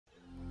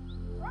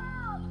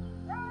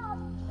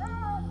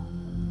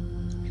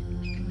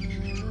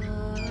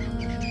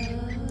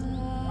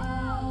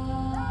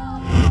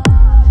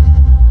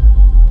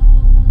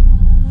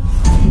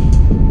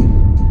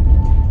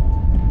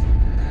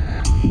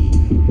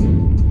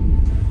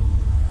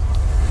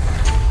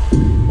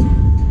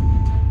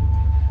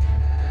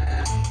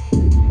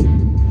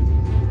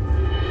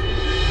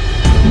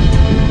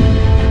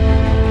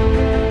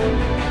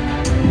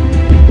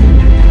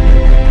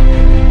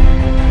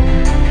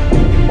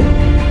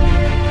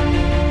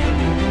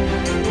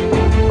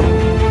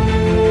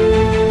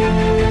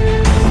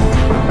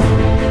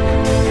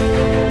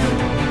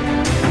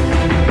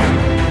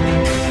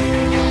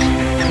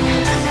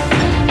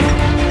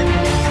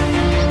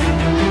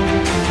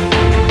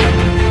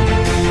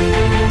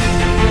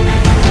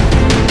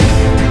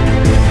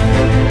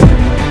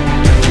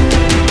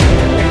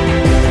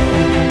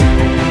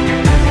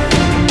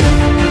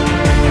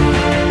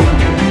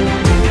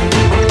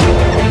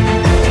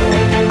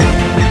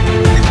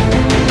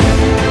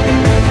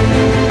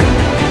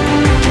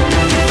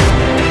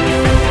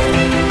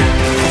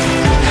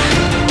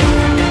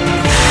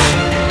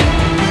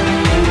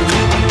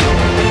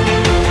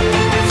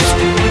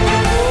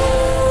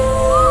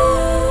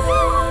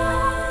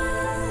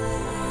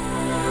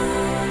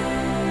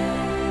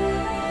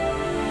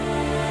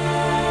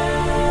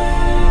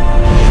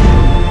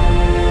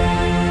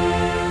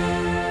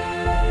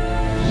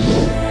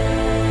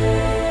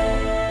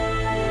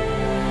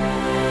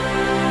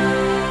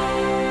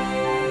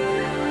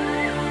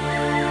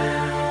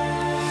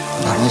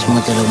Ons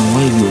moet hulle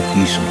mooi loop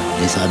hierso.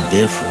 Dis al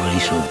daarvoor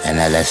hierso. En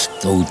hulle is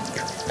stout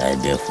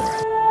daarvoor.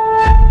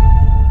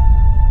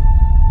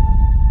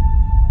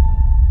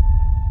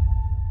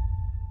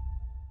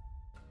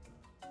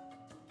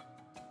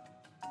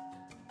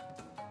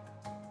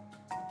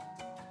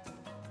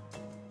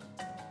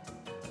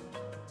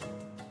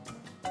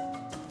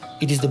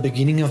 It is the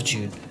beginning of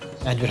June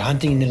and we're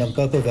hunting in the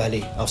Limpopo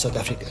Valley of South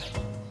Africa.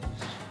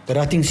 The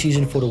rutting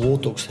season for the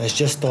warthogs has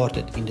just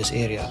started in this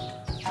area.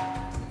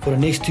 For the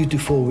next 2 to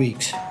 4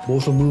 weeks,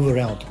 boars will move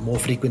around more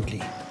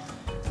frequently,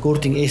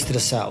 courting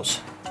estrus sows.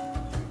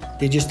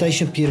 Their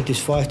gestation period is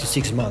 5 to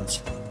 6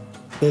 months,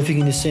 perfect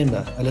in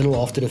December, a little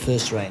after the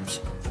first rains.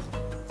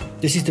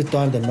 This is the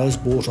time that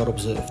most boars are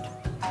observed.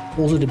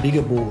 Also the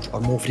bigger boars are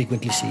more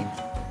frequently seen.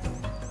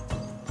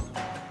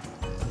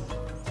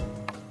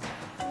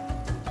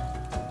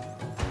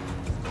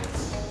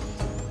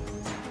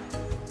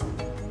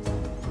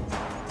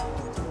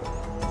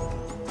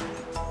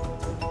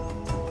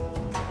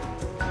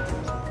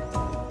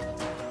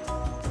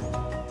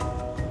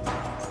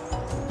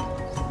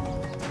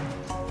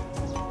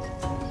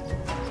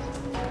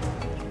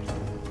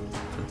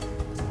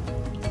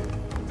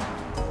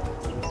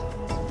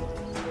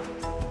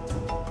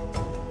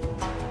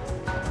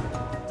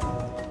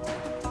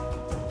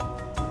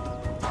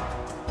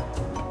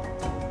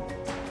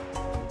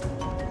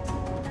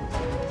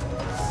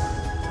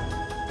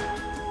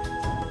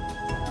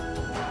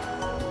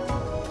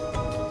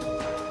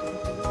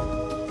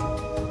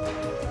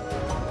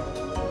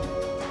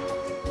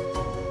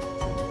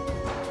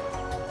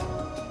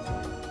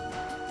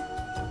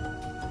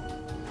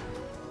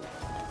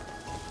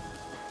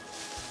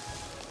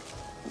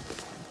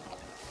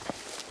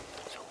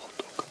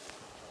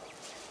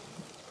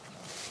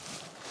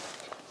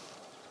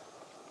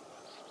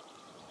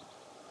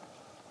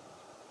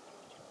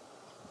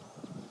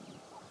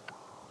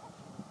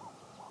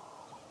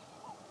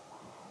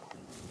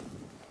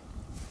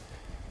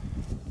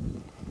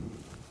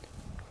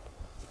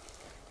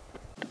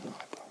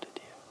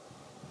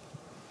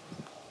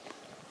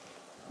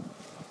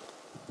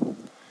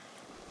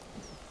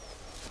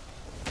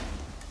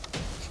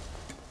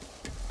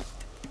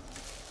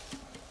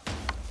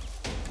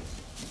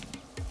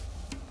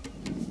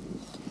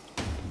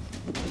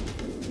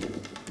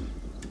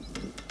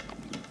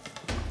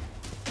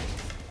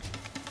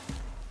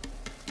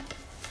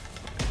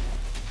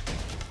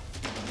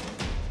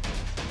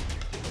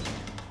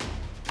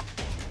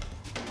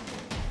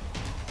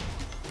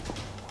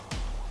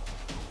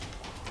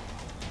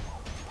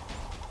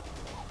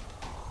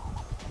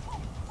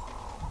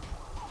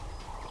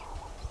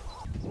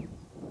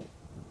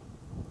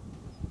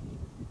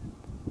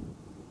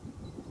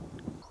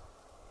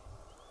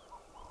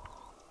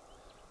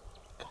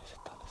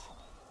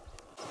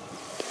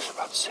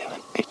 About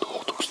 7, 8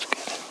 warthogs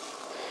together,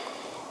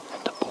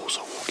 and the bulls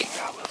are walking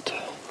out with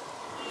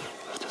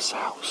the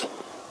sows.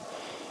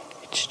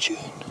 It's June.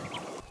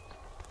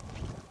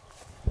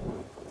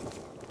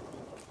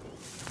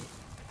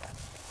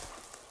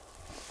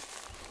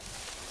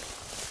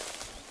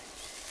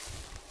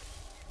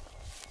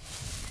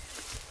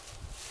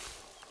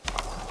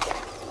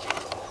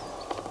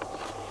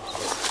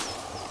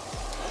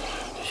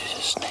 This is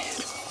a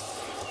snare.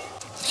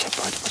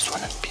 Separated with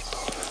one and people.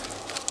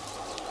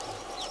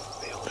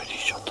 Already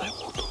shot that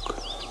warthog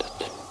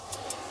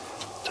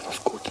that was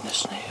caught in a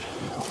snare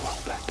a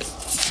while back. It's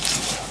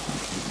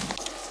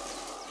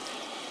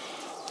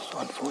the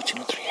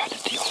unfortunate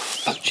reality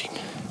of poaching.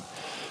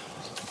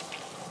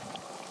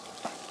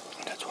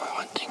 And that's why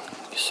hunting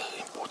is so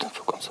important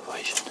for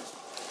conservation.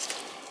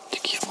 To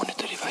give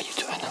monetary value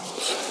to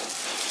animals,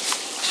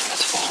 so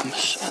that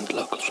farmers and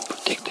locals will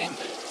protect them.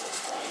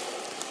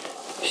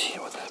 You see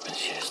what happens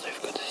here is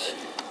they've got this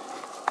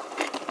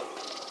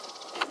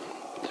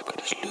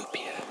loop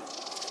here,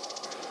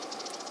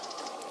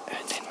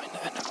 and then when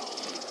the animal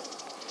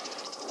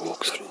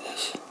walks through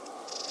this,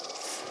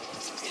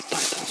 it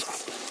tightens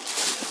up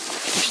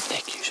in his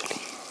neck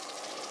usually.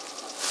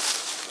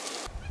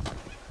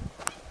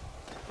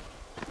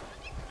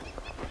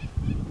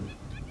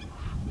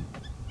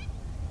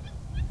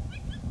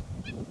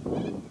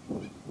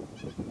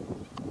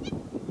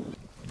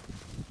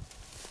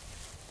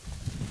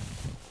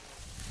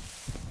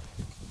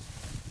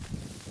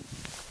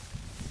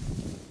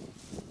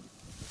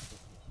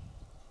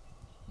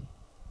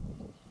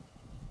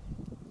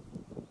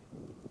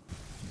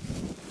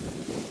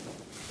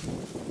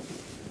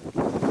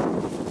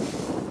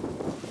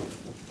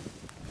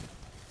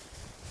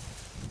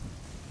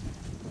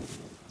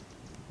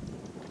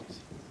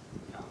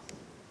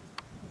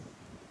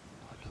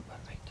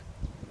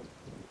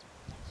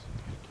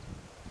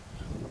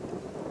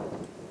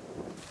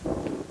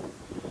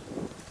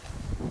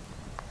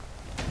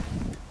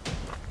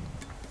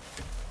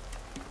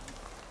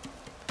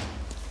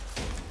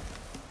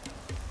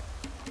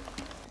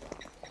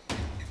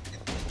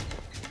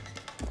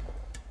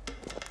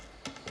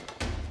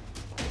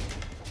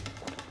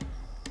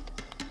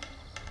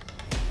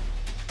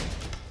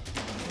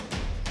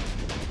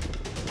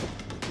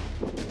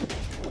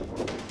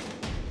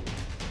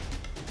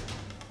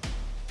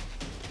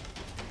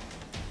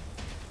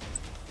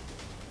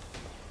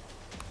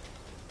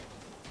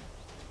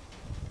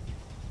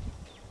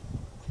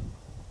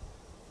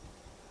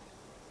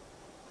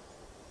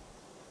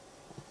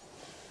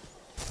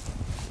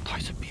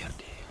 disappeared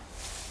there.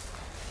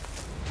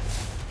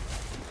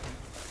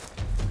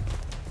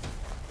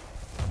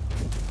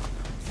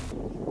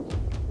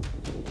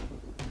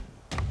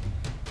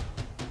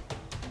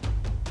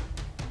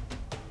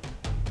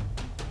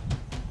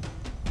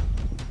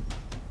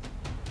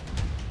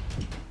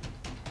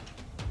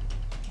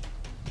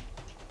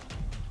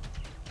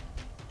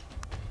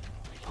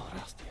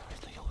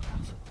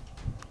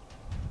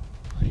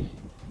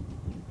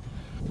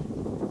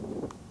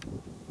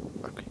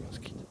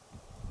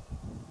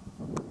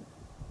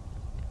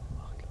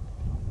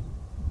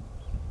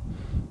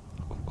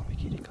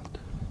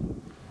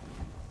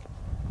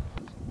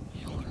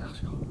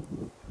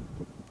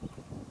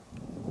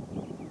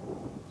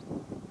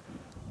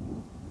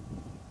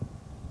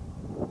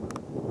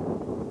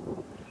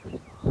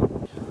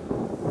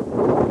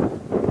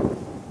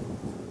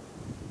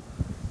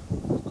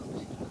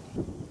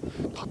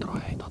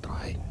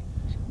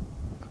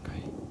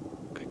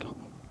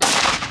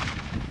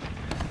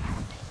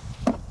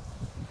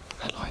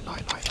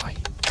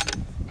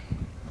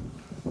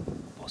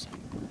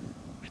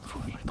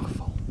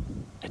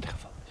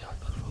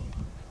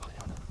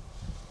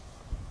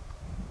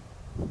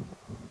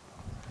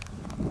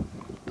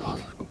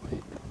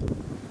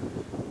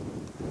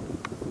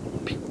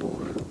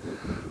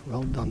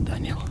 Well done,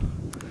 Daniel.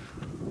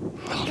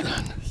 Well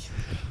done.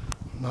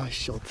 Nice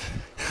shot.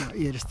 My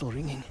ear is still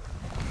ringing.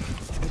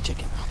 Let's go check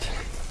him out.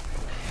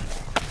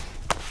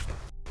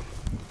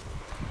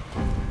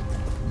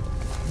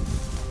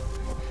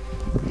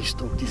 We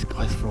stalked these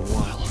guys for a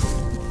while.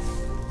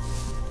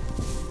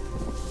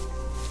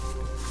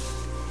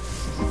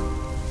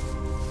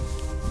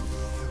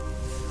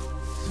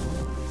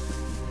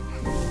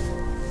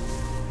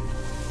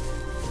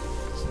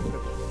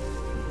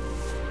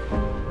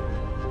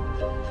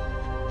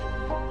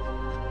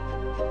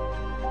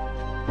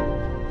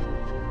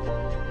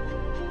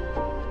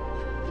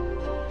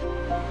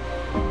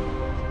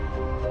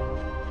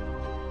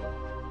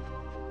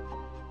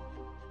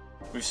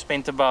 We've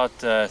spent about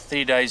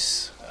 3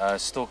 days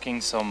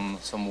stalking some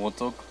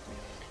warthog,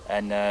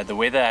 and the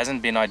weather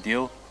hasn't been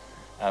ideal.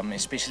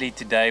 Especially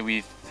today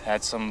we've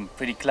had some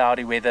pretty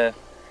cloudy weather,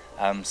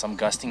 some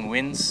gusting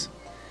winds,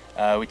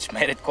 which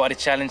made it quite a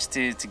challenge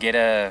to get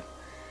a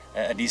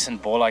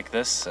decent boar like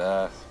this,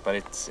 but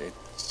it's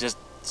just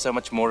so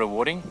much more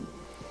rewarding.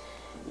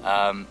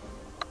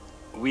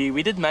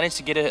 We did manage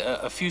to get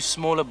a few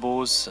smaller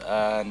boars,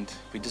 and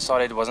we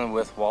decided it wasn't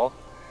worthwhile.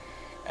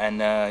 And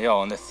yeah,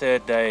 on the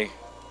third day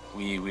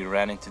we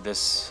ran into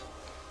this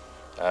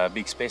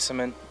big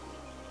specimen,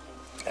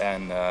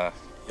 and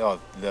yeah,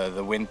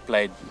 the wind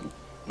played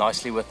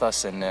nicely with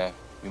us, and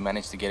we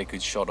managed to get a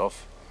good shot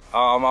off.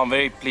 I'm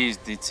very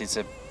pleased. It's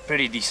a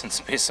pretty decent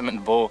specimen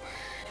boar.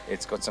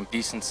 It's got some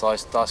decent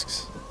sized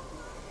tusks,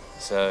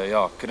 so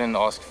yeah, couldn't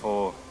ask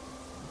for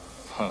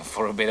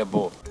a better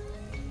boar.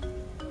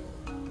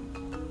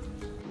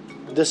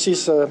 This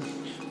is a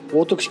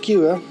Warthog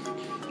skewer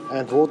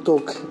and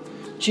Warthog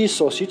cheese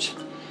sausage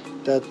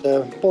that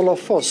Paula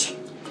Vos,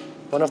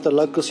 one of the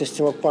locals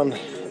in Limpopo,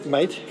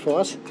 made for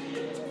us,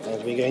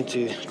 and we're going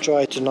to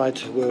try it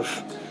tonight with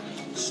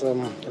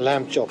some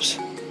lamb chops.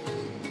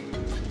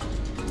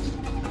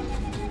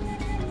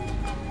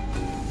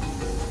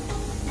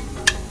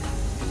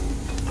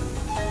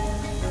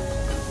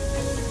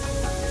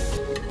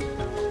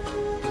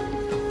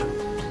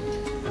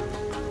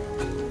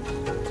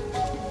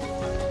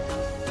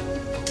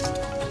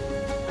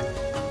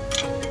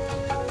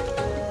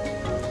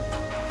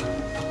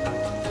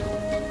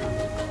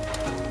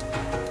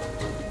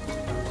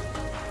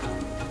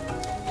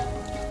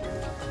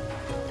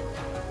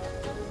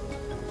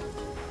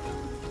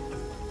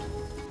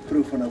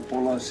 Proef van nou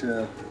Paula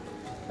se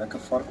lekker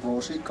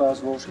varkworsie,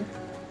 kaasworsie.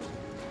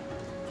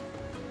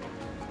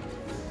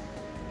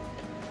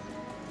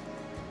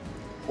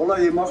 Paula,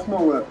 jy mag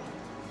maar hoor.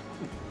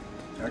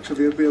 Ek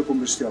sal weer by jou kom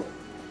bestel.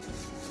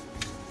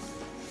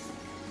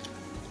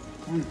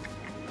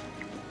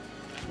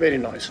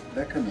 Very nice.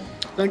 Lekker man.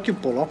 Thank you,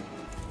 Paula.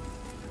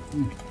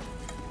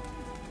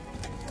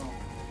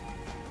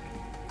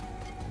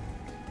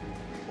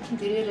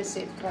 Die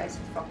resep kry se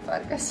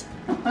vakvarkens.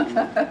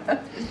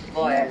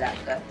 Baie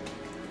lekker.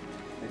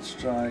 Let's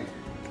try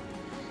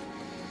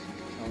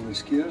some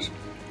skewers.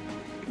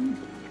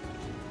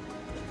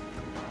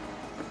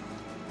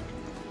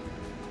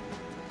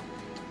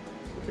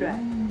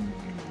 Braai.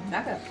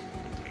 Lekker.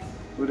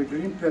 With a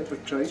green pepper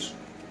trace.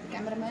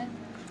 Cameraman.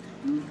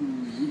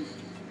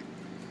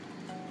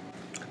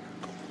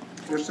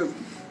 Eerste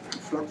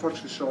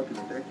vlakvarkse saakie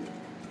wat ek het.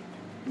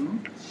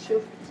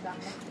 Sjoe, dis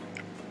lekker.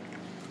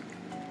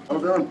 Well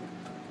done.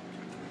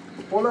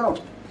 Paula.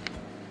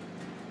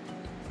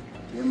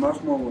 Jy mag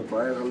maar hoor,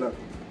 baie geluk.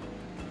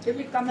 Jy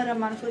die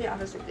kameraman vir die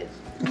ander se dit.